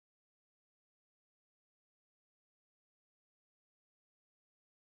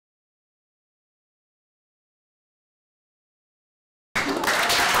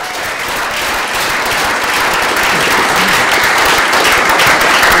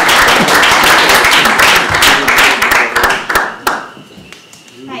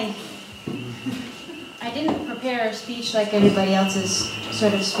speech like everybody else's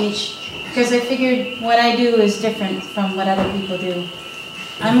sort of speech, because I figured what I do is different from what other people do.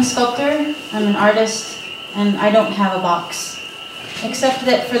 I'm a sculptor, I'm an artist, and I don't have a box. Except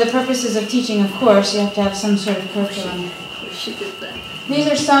that for the purposes of teaching, of course, you have to have some sort of curriculum. These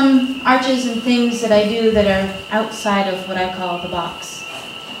are some arches and things that I do that are outside of what I call the box.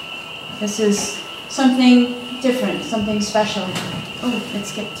 This is something different, something special. Oh, it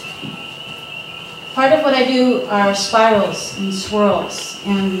skipped. Part of what I do are spirals and swirls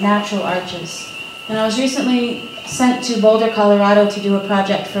and natural arches. And I was recently sent to Boulder, Colorado to do a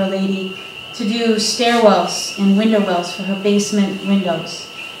project for a lady to do stairwells and window wells for her basement windows.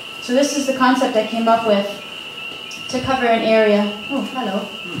 So this is the concept I came up with to cover an area. Oh, hello.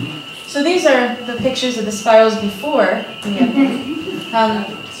 So these are the pictures of the spirals before we had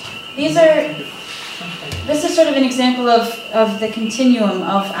them. This is sort of an example of the continuum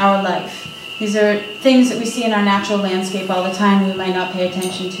of our life. These are things that we see in our natural landscape all the time we might not pay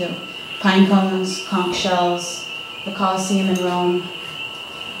attention to. Pine cones, conch shells, the Colosseum in Rome,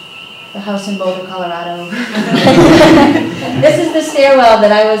 the house in Boulder, Colorado. This is the stairwell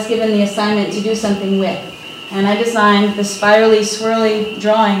that I was given the assignment to do something with. And I designed the spirally, swirly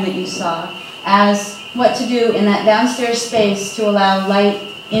drawing that you saw as what to do in that downstairs space to allow light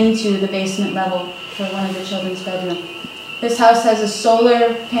into the basement level for one of the children's bedrooms. This house has a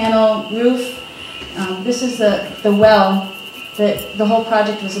solar panel roof. This is the well that the whole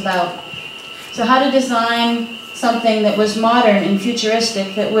project was about. So how to design something that was modern and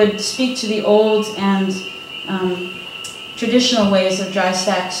futuristic that would speak to the old and traditional ways of dry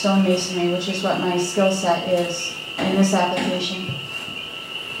stack stone masonry, which is what my skill set is in this application.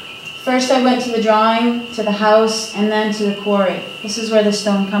 First I went to the drawing, to the house, and then to the quarry. This is where the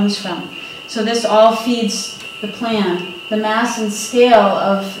stone comes from. So this all feeds the plan. The mass and scale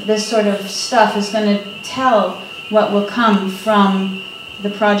of this sort of stuff is going to tell what will come from the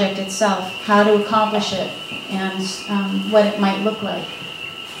project itself, how to accomplish it, and what it might look like.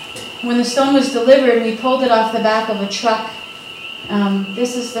 When the stone was delivered, we pulled it off the back of a truck.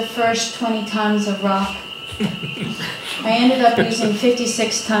 This is the first 20 tons of rock. I ended up using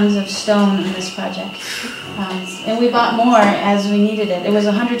 56 tons of stone in this project. And we bought more as we needed it. It was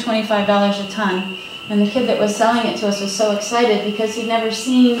 $125 a ton. And the kid that was selling it to us was so excited because he'd never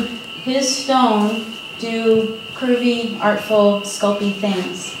seen his stone do curvy, artful, sculpty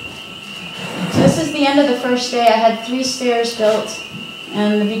things. So this is the end of the first day. I had 3 stairs built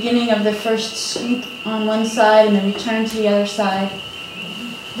and the beginning of the first scoop on one side and the return to the other side.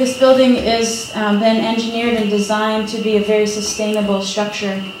 This building is been engineered and designed to be a very sustainable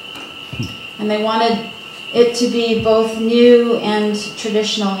structure. And they wanted it to be both new and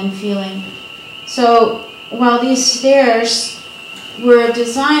traditional in feeling. So while these stairs were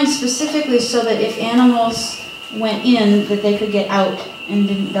designed specifically so that if animals went in, that they could get out and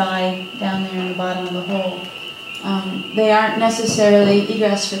didn't die down there in the bottom of the hole. They aren't necessarily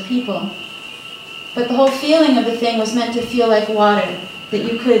egress for people. But the whole feeling of the thing was meant to feel like water, that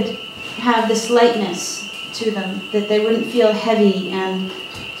you could have this lightness to them, that they wouldn't feel heavy and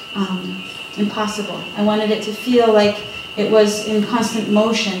impossible. I wanted it to feel like it was in constant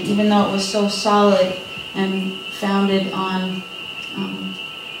motion, even though it was so solid and founded on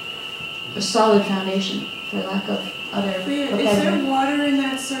a solid foundation, for lack of other vocabulary. Is there water in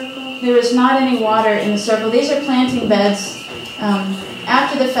that circle? There is not any water in the circle. These are planting beds.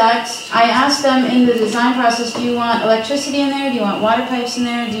 After the fact, I asked them in the design process, do you want electricity in there? Do you want water pipes in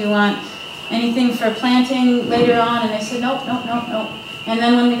there? Do you want anything for planting later on? And they said, nope, nope, nope, nope. And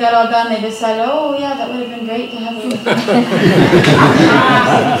then when we got all done, they decided, oh yeah, that would have been great to have a could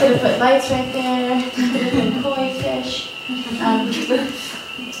have put lights right there, could have been koi fish.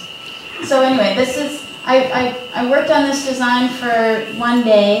 So anyway, this is, I worked on this design for 1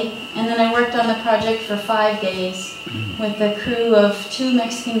 day, and then I worked on the project for 5 days with a crew of 2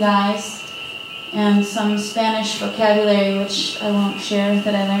 Mexican guys and some Spanish vocabulary, which I won't share,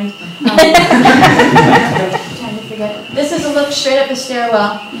 that I learned. Trying to forget. This is a look straight up the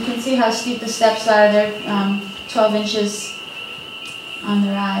stairwell. You can see how steep the steps are. They're 12 inches on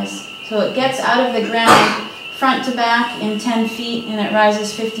the rise. So it gets out of the ground front to back in 10 feet, and it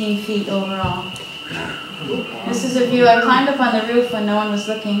rises 15 feet overall. This is a view. I climbed up on the roof when no one was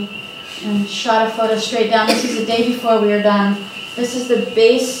looking and shot a photo straight down. This is the day before we were done. This is the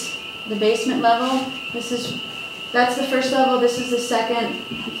basement level. That's the first level. This is the second,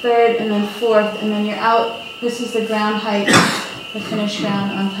 third, and then fourth. And then you're out. This is the ground height, the finished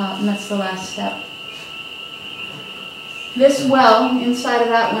ground on top, and that's the last step. This well, inside of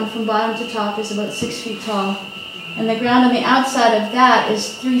that one from bottom to top, is about 6 feet tall. And the ground on the outside of that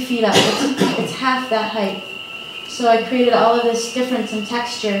is 3 feet up. It's half that height. So I created all of this difference in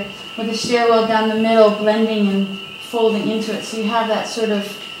texture with the stairwell down the middle blending and folding into it. So you have that sort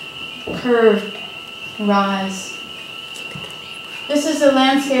of curved rise. This is the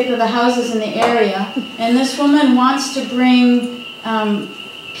landscape of the houses in the area, and this woman wants to bring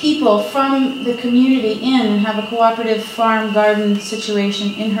people from the community in and have a cooperative farm garden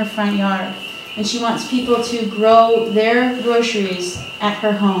situation in her front yard. And she wants people to grow their groceries at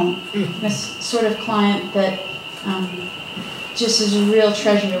her home. This sort of client that just is a real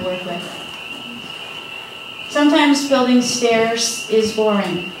treasure to work with. Sometimes building stairs is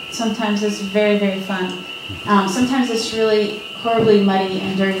boring. Sometimes it's very, very fun. Sometimes it's really horribly muddy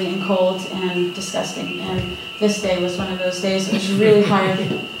and dirty and cold and disgusting. And this day was one of those days. It was really hard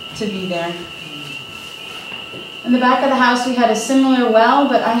to be there. In the back of the house we had a similar well,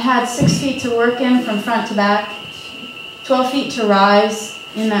 but I had 6 feet to work in from front to back, 12 feet to rise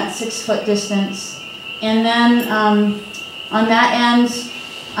in that 6 foot distance. And then on that end,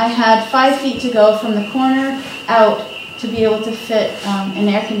 I had 5 feet to go from the corner out to be able to fit an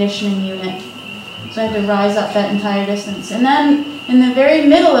air conditioning unit. So I had to rise up that entire distance. And then in the very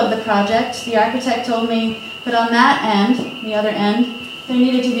middle of the project, the architect told me that on that end, the other end, there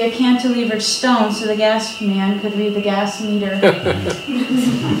needed to be a cantilevered stone so the gas man could read the gas meter.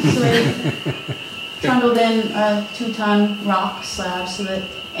 So he trundled in a 2-ton rock slab so that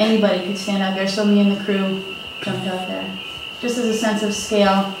anybody could stand out there. So me and the crew jumped out there. Just as a sense of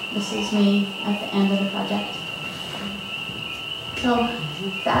scale, this is me at the end of the project. So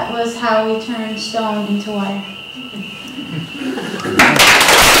that was how we turned stone into wire.